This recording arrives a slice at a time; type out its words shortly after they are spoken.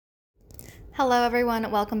Hello,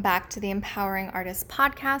 everyone. Welcome back to the Empowering Artists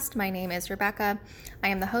Podcast. My name is Rebecca. I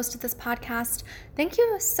am the host of this podcast. Thank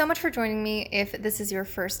you so much for joining me. If this is your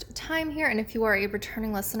first time here, and if you are a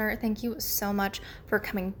returning listener, thank you so much for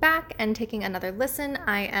coming back and taking another listen.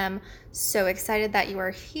 I am so excited that you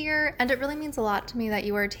are here, and it really means a lot to me that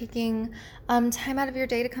you are taking time out of your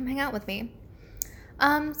day to come hang out with me.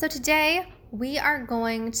 So today we are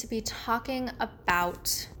going to be talking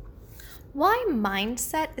about why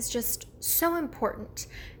mindset is just so important.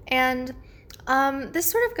 And this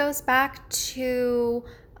sort of goes back to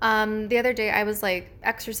the other day I was like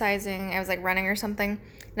exercising, I was like running or something.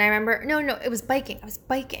 And I remember, no, it was biking. I was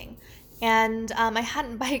biking. And I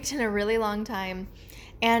hadn't biked in a really long time.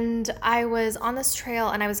 And I was on this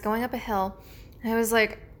trail and I was going up a hill. And I was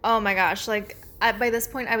like, oh my gosh, by this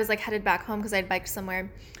point I was like headed back home because I'd biked somewhere.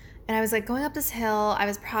 And I was like going up this hill. I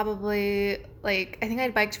was probably I think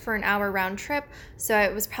I'd biked for an hour round trip. So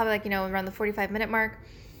it was probably around the 45-minute mark.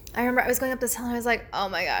 I remember I was going up this hill and I was like, oh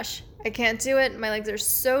my gosh, I can't do it. My legs are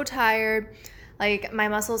so tired. Like my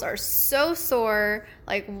muscles are so sore.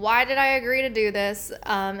 Like, why did I agree to do this?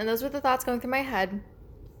 And those were the thoughts going through my head.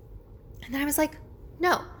 And then I was like,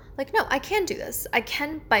 no, I can do this. I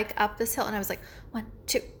can bike up this hill. And I was like, 1,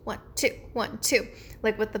 2, 1, 2, 1, 2,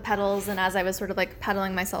 like with the pedals. And as I was sort of like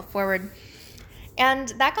pedaling myself forward. And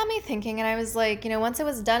that got me thinking. And I was like, once it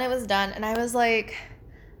was done, it was done. And I was like,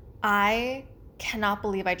 I cannot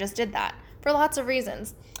believe I just did that for lots of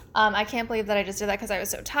reasons. I can't believe that I just did that because I was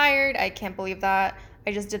so tired. I can't believe that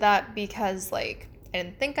I just did that because I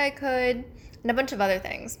didn't think I could, and a bunch of other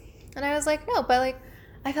things. And I was like, no, but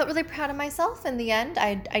I felt really proud of myself in the end.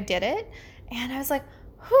 I did it. And I was like,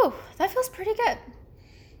 whew, that feels pretty good.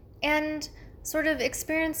 And sort of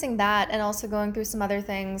experiencing that and also going through some other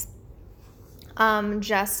things,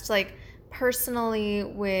 just personally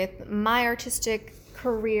with my artistic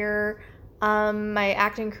career, my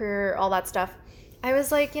acting career, all that stuff. I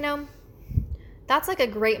was like, that's a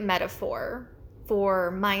great metaphor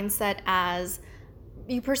for mindset as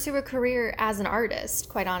you pursue a career as an artist,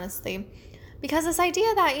 quite honestly. Because this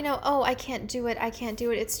idea that, oh, I can't do it,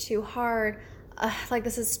 it's too hard,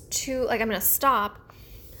 this is too, I'm going to stop.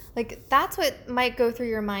 That's what might go through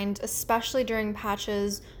your mind, especially during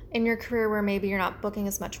patches in your career where maybe you're not booking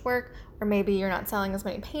as much work, or maybe you're not selling as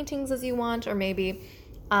many paintings as you want, or maybe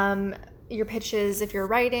your pitches, if you're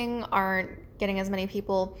writing, aren't getting as many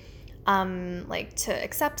people to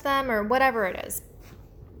accept them, or whatever it is.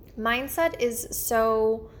 Mindset is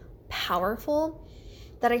so powerful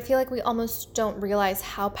that I feel like we almost don't realize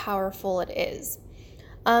how powerful it is.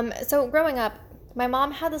 So growing up, my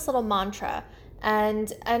mom had this little mantra,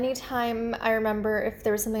 and anytime I remember if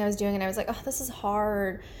there was something I was doing and I was like, oh, this is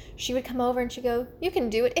hard, she would come over and she'd go, you can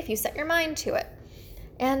do it if you set your mind to it.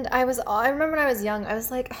 And I remember when I was young, I was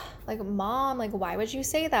like, Mom, why would you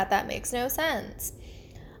say that? That makes no sense.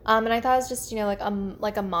 And I thought it was just,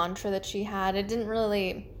 a mantra that she had. It didn't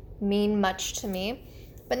really mean much to me.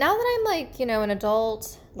 But now that I'm an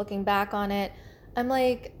adult, looking back on it, I'm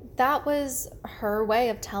like, that was her way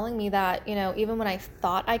of telling me that, even when I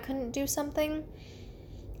thought I couldn't do something,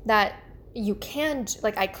 that you can,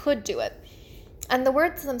 I could do it. And the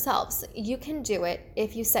words themselves, you can do it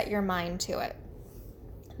if you set your mind to it.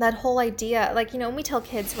 That whole idea, when we tell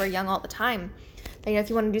kids who are young all the time, that, if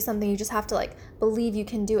you want to do something, you just have to believe you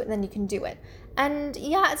can do it, and then you can do it. And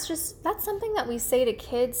yeah, it's just, that's something that we say to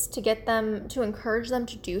kids to get them, to encourage them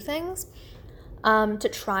to do things, to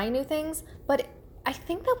try new things. But I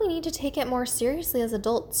think that we need to take it more seriously as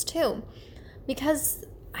adults too, because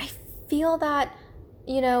I feel that,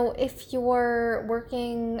 if you're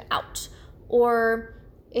working out, or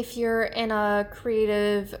if you're in a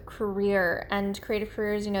creative career, and creative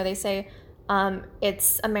careers, they say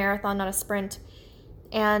it's a marathon, not a sprint,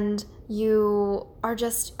 and you are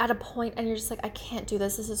just at a point and you're just I can't do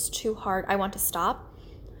this. This is too hard. I want to stop.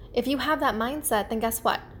 If you have that mindset, then guess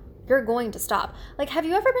what? You're going to stop. Have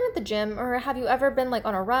you ever been at the gym, or have you ever been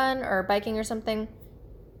on a run or biking or something,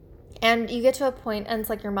 and you get to a point and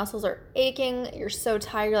it's your muscles are aching, you're so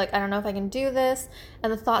tired, you're I don't know if I can do this,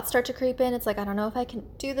 and the thoughts start to creep in. It's I don't know if I can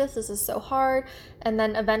do this. This is so hard. And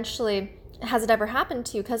then eventually, has it ever happened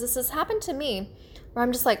to you? Because this has happened to me, where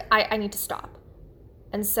I'm just I need to stop.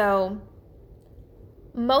 And so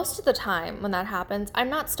most of the time when that happens, I'm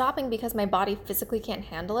not stopping because my body physically can't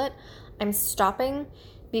handle it. I'm stopping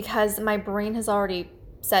because my brain has already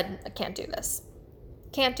said, I can't do this.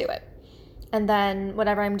 Can't do it. And then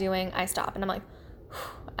whatever I'm doing, I stop. And I'm like,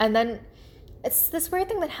 whew. And then it's this weird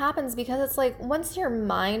thing that happens, because it's once your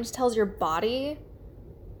mind tells your body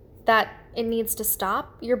that it needs to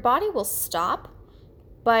stop, your body will stop.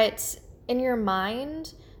 But in your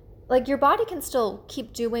mind, like your body can still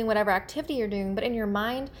keep doing whatever activity you're doing, but in your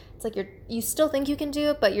mind, it's like you still think you can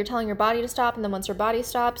do it, but you're telling your body to stop, and then once your body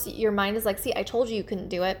stops, your mind is like, see, I told you couldn't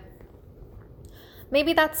do it.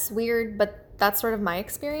 Maybe that's weird, but that's sort of my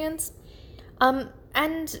experience.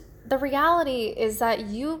 And the reality is that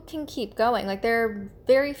you can keep going. Like, there are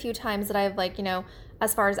very few times that I've, like,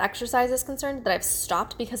 as far as exercise is concerned, that I've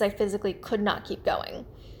stopped because I physically could not keep going.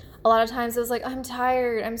 A lot of times it was like, I'm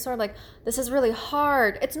tired. I'm sort of like, this is really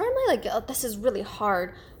hard. It's normally like, oh, this is really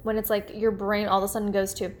hard, when it's like your brain all of a sudden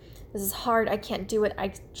goes to, this is hard. I can't do it.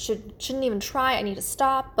 I shouldn't even try. I need to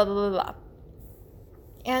stop, blah, blah, blah, blah.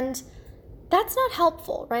 And that's not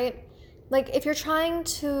helpful, right? Like, if you're trying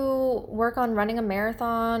to work on running a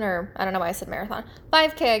marathon, or I don't know why I said marathon,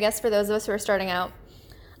 5K, I guess, for those of us who are starting out.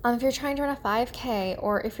 If you're trying to run a 5K,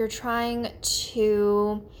 or if you're trying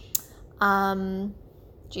to,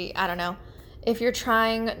 I don't know, if you're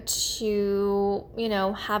trying to,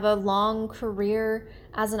 have a long career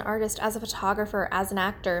as an artist, as a photographer, as an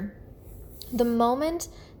actor, the moment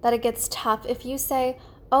that it gets tough, if you say,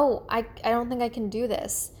 oh, I don't think I can do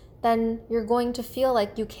this, then you're going to feel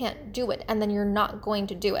like you can't do it, and then you're not going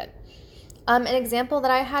to do it. An example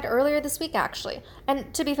that I had earlier this week, actually,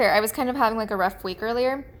 and to be fair, I was kind of having like a rough week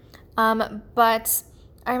earlier, but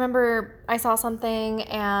I remember I saw something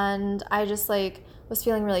and I just like was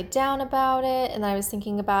feeling really down about it, and I was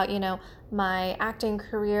thinking about, my acting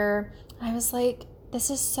career. I was like, this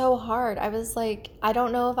is so hard. I was like, I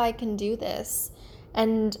don't know if I can do this.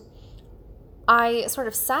 And I sort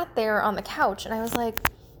of sat there on the couch and I was like,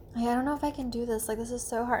 I don't know if I can do this. Like, this is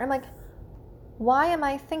so hard. I'm like, why am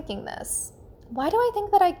I thinking this? Why do I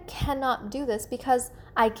think that I cannot do this? Because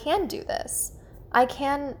I can do this. I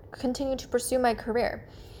can continue to pursue my career.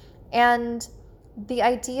 And the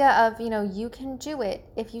idea of, you can do it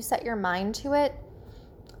if you set your mind to it,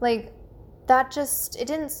 like, that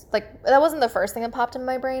wasn't the first thing that popped in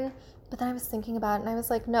my brain. But then I was thinking about it and I was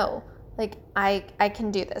like, no, like, I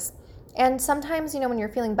can do this. And sometimes, when you're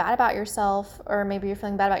feeling bad about yourself, or maybe you're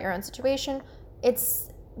feeling bad about your own situation, it's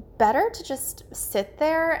better to just sit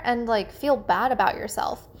there and like feel bad about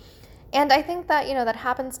yourself. And I think that, that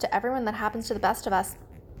happens to everyone, that happens to the best of us,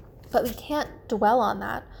 but we can't dwell on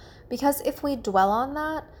that, because if we dwell on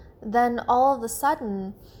that, then all of a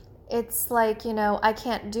sudden it's like, I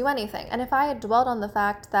can't do anything. And if I had dwelled on the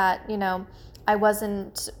fact that, I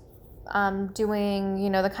wasn't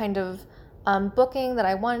doing, the kind of booking that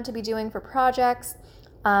I wanted to be doing for projects,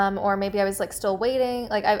 or maybe I was like still waiting.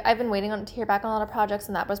 Like, I've been waiting to hear back on a lot of projects,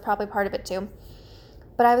 and that was probably part of it too.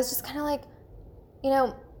 But I was just kind of like,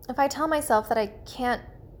 if I tell myself that I can't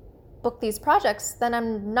book these projects, then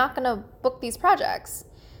I'm not going to book these projects,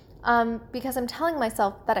 because I'm telling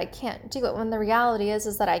myself that I can't do it, when the reality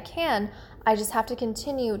is that I can. I just have to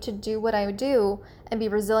continue to do what I do and be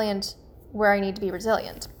resilient where I need to be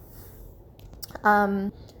resilient.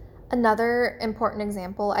 Another important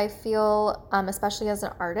example, I feel, especially as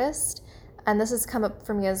an artist, and this has come up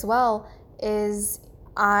for me as well, is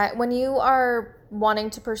when you are wanting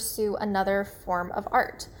to pursue another form of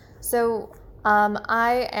art. So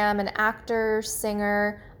I am an actor,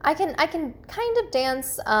 singer. I can kind of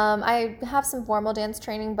dance. I have some formal dance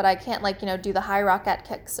training, but I can't do the high rocket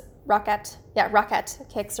kicks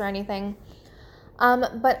or anything.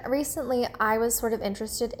 But recently I was sort of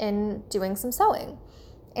interested in doing some sewing.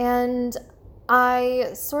 And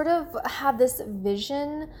I sort of have this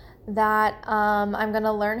vision that I'm going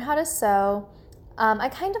to learn how to sew. I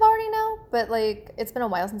kind of already know, but like, it's been a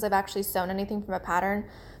while since I've actually sewn anything from a pattern.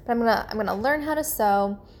 But I'm gonna learn how to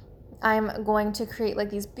sew. I'm going to create like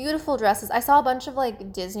these beautiful dresses. I saw a bunch of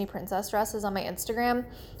like Disney princess dresses on my Instagram,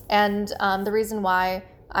 and the reason why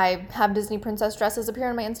I have Disney princess dresses appear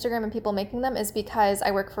on my Instagram and people making them is because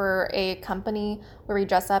I work for a company where we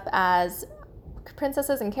dress up as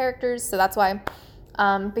princesses and characters. So that's why,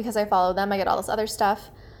 because I follow them, I get all this other stuff.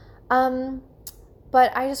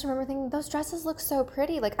 But I just remember thinking, those dresses look so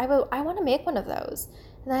pretty. Like, I want to make one of those.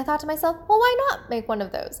 And then I thought to myself, well, why not make one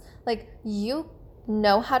of those? Like, you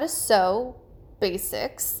know how to sew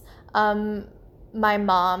basics. My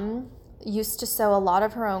mom used to sew a lot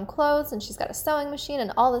of her own clothes, and she's got a sewing machine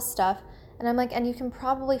and all this stuff. And I'm like, and you can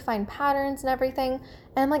probably find patterns and everything.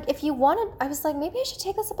 And I'm like, if you wanted, I was like, maybe I should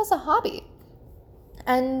take this up as a hobby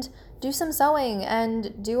and do some sewing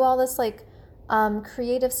and do all this like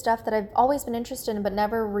creative stuff that I've always been interested in but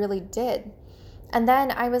never really did. And then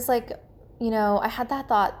I was like, I had that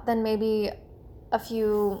thought. Then maybe a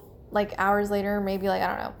few like hours later, maybe like, I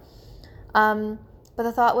don't know. But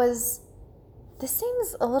the thought was, this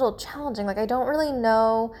seems a little challenging. Like, I don't really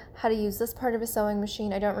know how to use this part of a sewing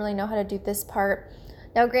machine. I don't really know how to do this part.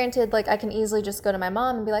 Now, granted, like I can easily just go to my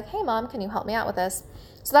mom and be like, hey mom, can you help me out with this?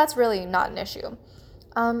 So that's really not an issue.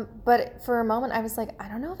 But for a moment I was like, I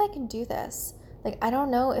don't know if I can do this. Like, I don't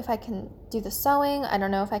know if I can do the sewing. I don't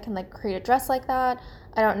know if I can like create a dress like that.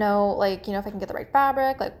 I don't know, like, if I can get the right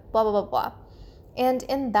fabric, like blah, blah, blah, blah. And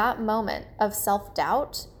in that moment of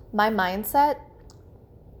self-doubt, my mindset,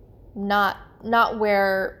 not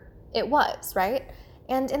where it was, right?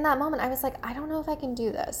 And in that moment, I was like, I don't know if I can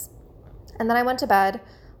do this. And then I went to bed,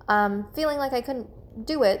 feeling like I couldn't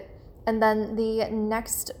do it. And then the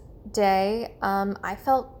next day, I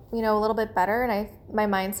felt, a little bit better, and my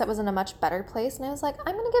mindset was in a much better place. And I was like,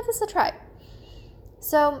 I'm going to give this a try.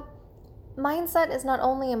 So mindset is not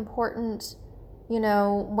only important,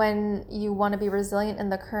 when you want to be resilient in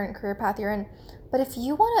the current career path you're in, but if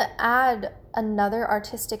you want to add another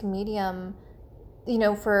artistic medium,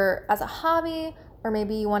 for as a hobby, or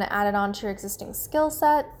maybe you want to add it on to your existing skill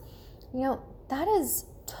set, that is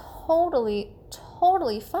totally,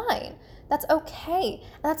 totally fine. That's okay.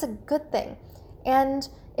 And that's a good thing. And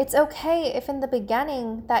it's okay if in the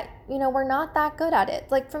beginning that, we're not that good at it.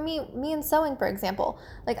 Like for me in sewing, for example,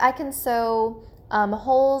 like I can sew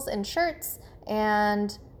holes in shirts,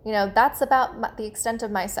 and, that's about the extent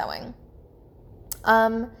of my sewing.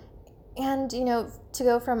 And, to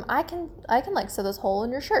go from I can like sew this hole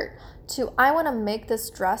in your shirt to I want to make this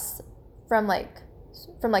dress from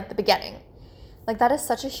the beginning. Like that is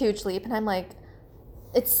such a huge leap. And I'm like,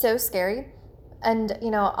 it's so scary. And,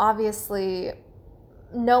 obviously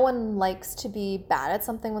no one likes to be bad at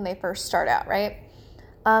something when they first start out, right?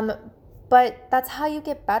 But that's how you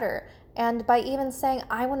get better. And by even saying,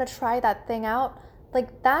 I want to try that thing out,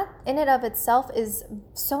 like that in and of itself is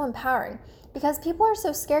so empowering, because people are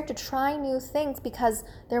so scared to try new things because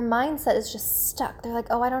their mindset is just stuck. They're like,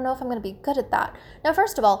 oh, I don't know if I'm going to be good at that. Now,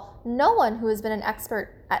 first of all, no one who has been an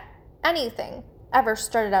expert at anything ever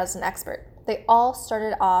started as an expert. They all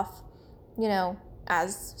started off,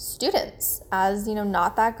 as students, as,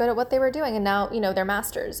 not that good at what they were doing. And now, they're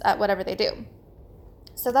masters at whatever they do.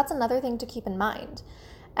 So that's another thing to keep in mind.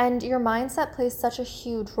 And your mindset plays such a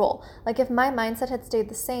huge role. Like if my mindset had stayed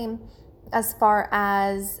the same as far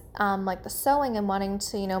as like the sewing and wanting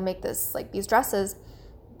to, make this like these dresses,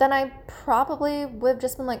 then I probably would have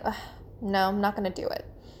just been like, no, I'm not going to do it.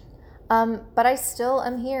 But I still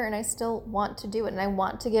am here, and I still want to do it, and I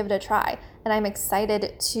want to give it a try, and I'm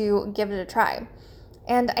excited to give it a try.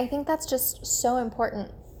 And I think that's just so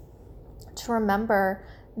important to remember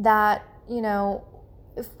that,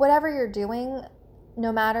 if whatever you're doing,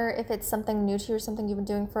 no matter if it's something new to you or something you've been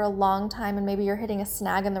doing for a long time and maybe you're hitting a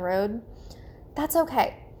snag in the road, that's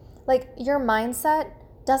okay. Like your mindset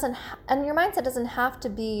doesn't have to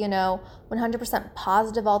be, 100%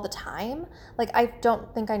 positive all the time. Like I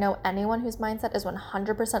don't think I know anyone whose mindset is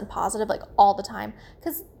 100% positive like all the time,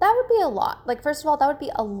 because that would be a lot. Like first of all, that would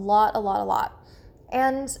be a lot.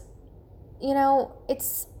 And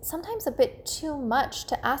it's sometimes a bit too much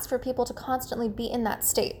to ask for people to constantly be in that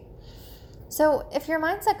state. So if your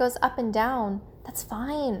mindset goes up and down, that's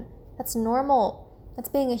fine. That's normal. That's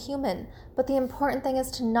being a human. But the important thing is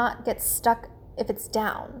to not get stuck if it's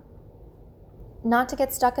down. Not to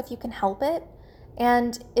get stuck if you can help it.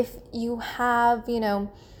 And if you have,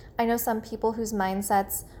 I know some people whose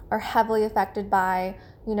mindsets are heavily affected by,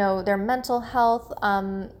 their mental health.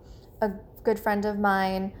 A good friend of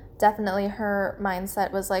mine, definitely her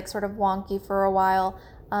mindset was like sort of wonky for a while.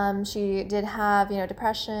 She did have,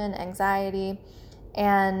 depression, anxiety,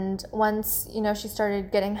 and once, she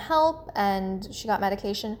started getting help and she got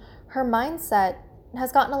medication, her mindset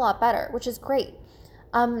has gotten a lot better, which is great.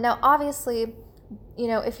 Now, obviously,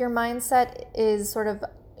 if your mindset is sort of,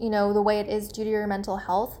 the way it is due to your mental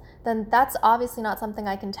health, then that's obviously not something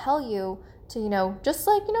I can tell you to, just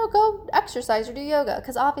like, go exercise or do yoga,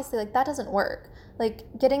 because obviously, like, that doesn't work.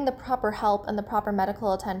 Like getting the proper help and the proper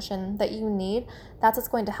medical attention that you need, that's what's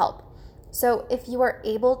going to help. So if you are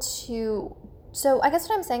able to, I guess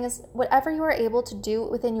what I'm saying is whatever you are able to do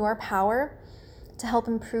within your power to help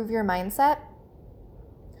improve your mindset,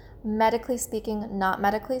 medically speaking, not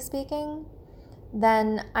medically speaking,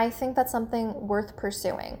 then I think that's something worth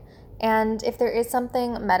pursuing. And if there is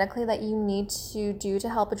something medically that you need to do to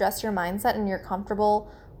help address your mindset and you're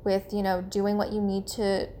comfortable with, doing what you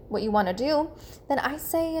want to do, then I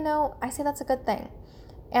say that's a good thing.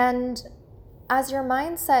 And as your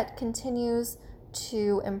mindset continues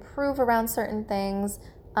to improve around certain things,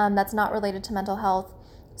 that's not related to mental health.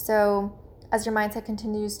 So as your mindset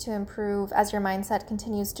continues to improve, as your mindset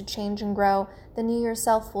continues to change and grow, then you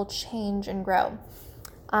yourself will change and grow.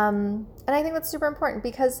 And I think that's super important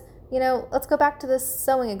because, let's go back to this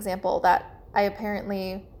sewing example that I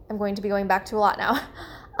apparently I'm going to be going back to a lot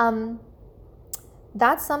now.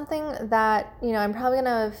 That's something that, I'm probably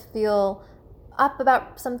going to feel up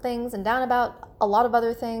about some things and down about a lot of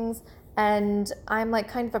other things. And I'm like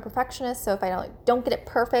kind of a perfectionist. So if I don't get it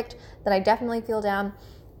perfect, then I definitely feel down.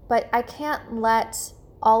 But I can't let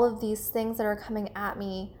all of these things that are coming at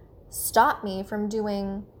me stop me from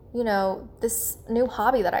doing, this new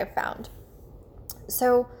hobby that I've found.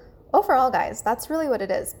 So overall, guys, that's really what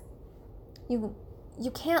it is.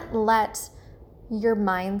 You can't let your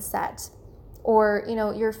mindset or,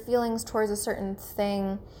 your feelings towards a certain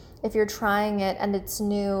thing, if you're trying it and it's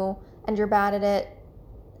new and you're bad at it,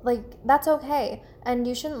 like, that's okay. And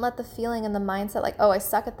you shouldn't let the feeling and the mindset like, oh, I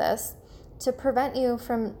suck at this, to prevent you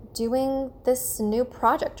from doing this new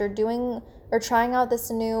project or trying out this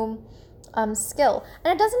new skill.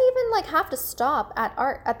 And it doesn't even have to stop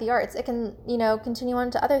at the arts. It can, continue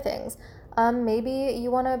on to other things. Maybe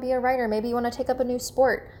you want to be a writer. Maybe you want to take up a new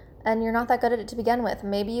sport and you're not that good at it to begin with.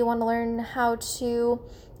 Maybe you want to learn how to,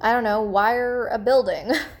 wire a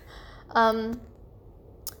building.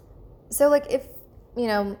 So if,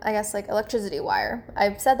 I guess electricity wire.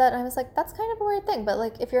 I've said that and I was like, that's kind of a weird thing.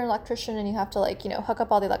 But if you're an electrician and you have to hook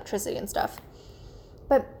up all the electricity and stuff.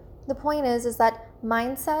 But the point is that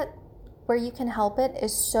mindset, where you can help it,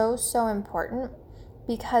 is so, so important,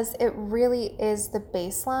 because it really is the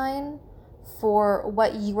baseline for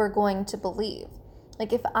what you are going to believe.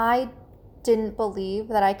 If I didn't believe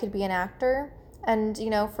that I could be an actor, and,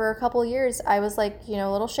 for a couple years, I was a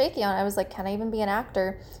little shaky on it. I was like, can I even be an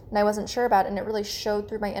actor? And I wasn't sure about it. And it really showed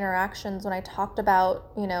through my interactions when I talked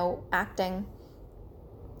about, acting.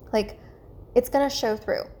 It's going to show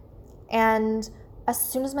through. And as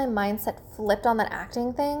soon as my mindset flipped on that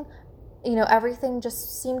acting thing, everything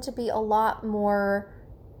just seemed to be a lot more,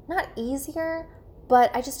 not easier, but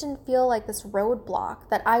I just didn't feel like this roadblock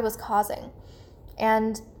that I was causing.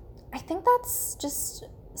 And I think that's just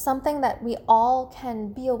something that we all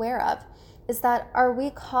can be aware of, is that, are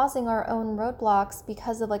we causing our own roadblocks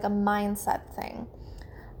because of a mindset thing?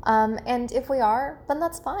 And if we are, then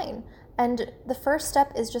that's fine. And the first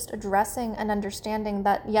step is just addressing and understanding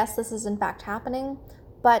that, yes, this is in fact happening,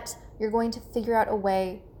 but you're going to figure out a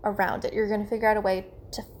way around it. You're going to figure out a way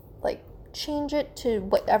to change it to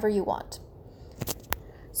whatever you want.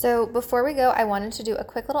 So before we go, I wanted to do a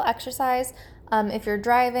quick little exercise. If you're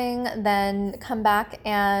driving, then come back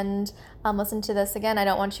and listen to this again. I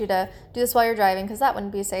don't want you to do this while you're driving, because that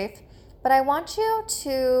wouldn't be safe. But I want you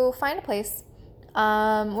to find a place,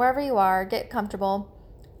 wherever you are, get comfortable,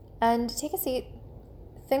 and take a seat.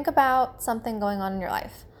 Think about something going on in your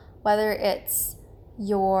life, whether it's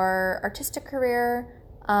your artistic career,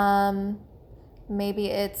 maybe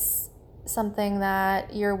it's something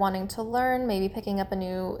that you're wanting to learn, maybe picking up a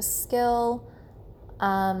new skill.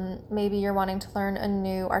 Maybe you're wanting to learn a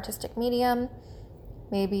new artistic medium.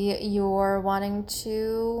 Maybe you're wanting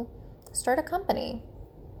to start a company.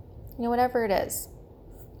 Whatever it is.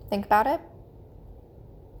 Think about it.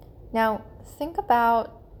 Now, think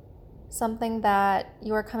about something that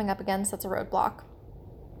you are coming up against that's a roadblock.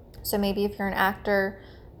 So maybe if you're an actor,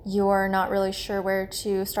 you're not really sure where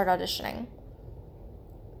to start auditioning.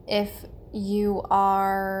 If you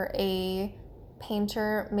are a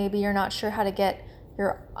painter, maybe you're not sure how to get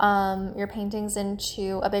your paintings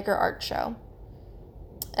into a bigger art show.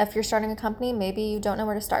 If you're starting a company, maybe you don't know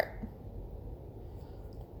where to start.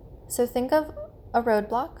 So think of a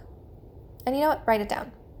roadblock, and you know what? Write it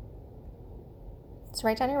down. So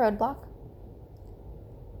write down your roadblock,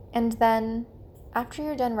 and then after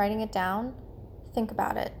you're done writing it down, think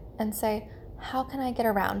about it and say, how can I get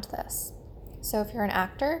around this? So if you're an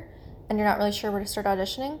actor and you're not really sure where to start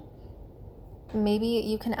auditioning, maybe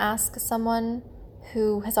you can ask someone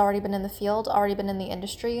who has already been in the field, already been in the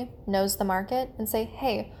industry, knows the market, and say,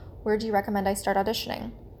 hey, where do you recommend I start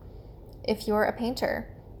auditioning? If you're a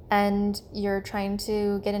painter and you're trying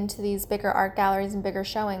to get into these bigger art galleries and bigger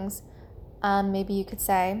showings, maybe you could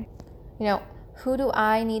say, who do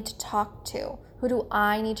I need to talk to? Who do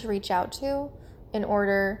I need to reach out to in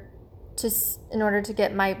order to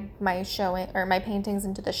get my showing or my paintings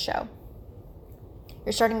into this show?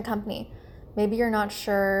 You're starting a company. Maybe you're not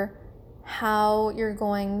sure how you're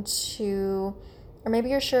going to, or maybe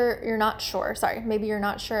you're not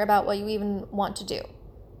sure about what you even want to do.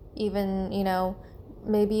 Even,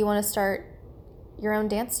 maybe you want to start your own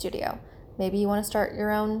dance studio. Maybe you want to start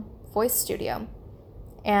your own voice studio,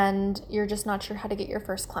 and you're just not sure how to get your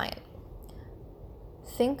first client.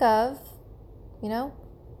 Think of,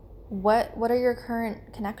 what are your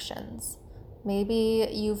current connections? Maybe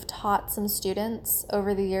you've taught some students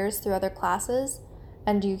over the years through other classes,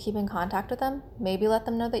 And do you keep in contact with them? Maybe let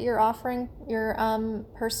them know that you're offering your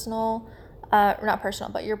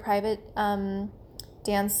your private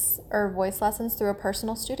dance or voice lessons through a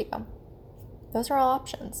personal studio. Those are all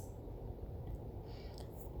options.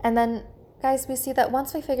 And then, guys, we see that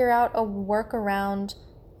once we figure out a workaround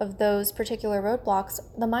of those particular roadblocks,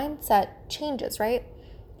 the mindset changes, right?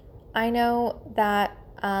 I know that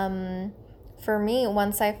for me,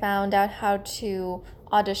 once I found out how to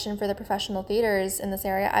audition for the professional theaters in this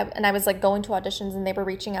area, I was like going to auditions and they were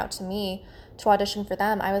reaching out to me to audition for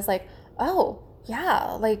them. I was like, oh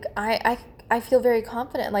yeah, like I feel very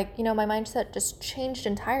confident. Like, you know, my mindset just changed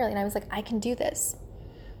entirely and I was like, I can do this.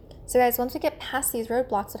 So guys, once we get past these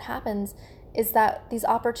roadblocks, what happens is that these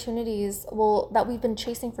opportunities that we've been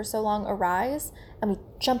chasing for so long arise and we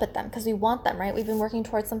jump at them because we want them, right? We've been working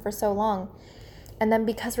towards them for so long. And then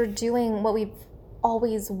because we're doing what we've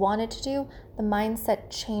always wanted to do, the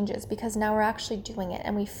mindset changes because now we're actually doing it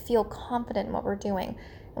and we feel confident in what we're doing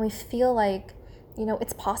and we feel like, you know,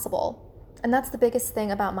 it's possible. And that's the biggest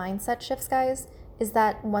thing about mindset shifts, guys, is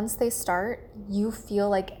that once they start, you feel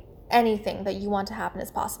like anything that you want to happen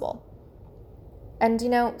is possible. And, you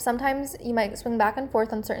know, sometimes you might swing back and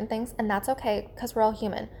forth on certain things, and that's okay because we're all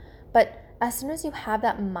human. But as soon as you have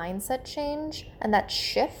that mindset change and that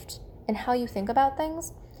shift in how you think about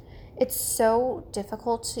things, it's so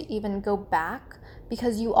difficult to even go back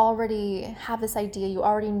because you already have this idea, you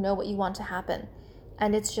already know what you want to happen.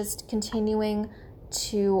 And it's just continuing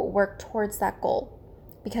to work towards that goal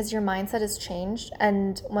because your mindset has changed,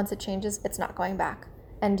 and once it changes, it's not going back.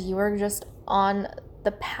 And you are just on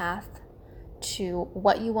the path to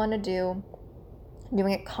what you want to do,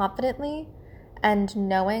 doing it confidently and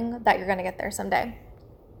knowing that you're going to get there someday.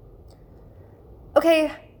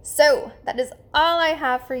 Okay, so that is all I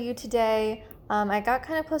have for you today. I got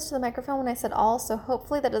kind of close to the microphone when I said all, so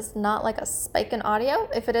hopefully that is not like a spike in audio.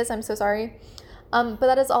 If it is, I'm so sorry. But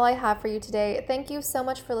that is all I have for you today. Thank you so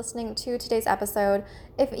much for listening to today's episode.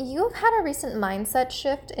 If you've had a recent mindset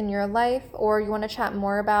shift in your life, or you want to chat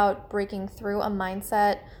more about breaking through a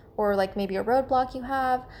mindset or like maybe a roadblock you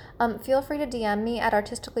have, feel free to DM me at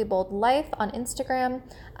Artistically Bold Life on Instagram.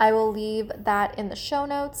 I will leave that in the show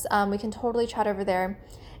notes. We can totally chat over there.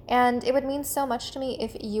 And it would mean so much to me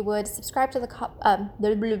if you would subscribe to the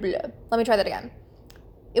let me try that again.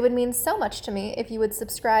 It would mean so much to me if you would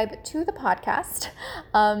subscribe to the podcast,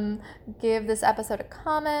 give this episode a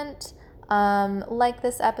comment, like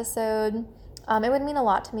this episode. It would mean a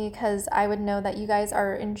lot to me because I would know that you guys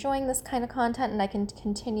are enjoying this kind of content and I can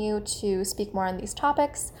continue to speak more on these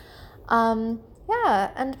topics.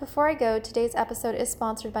 And before I go, today's episode is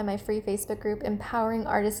sponsored by my free Facebook group, Empowering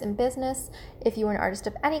Artists in Business. If you are an artist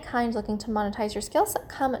of any kind looking to monetize your skills,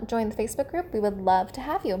 come join the Facebook group. We would love to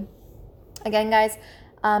have you. Again, guys,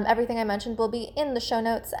 everything I mentioned will be in the show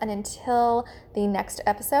notes. And until the next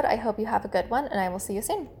episode, I hope you have a good one and I will see you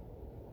soon.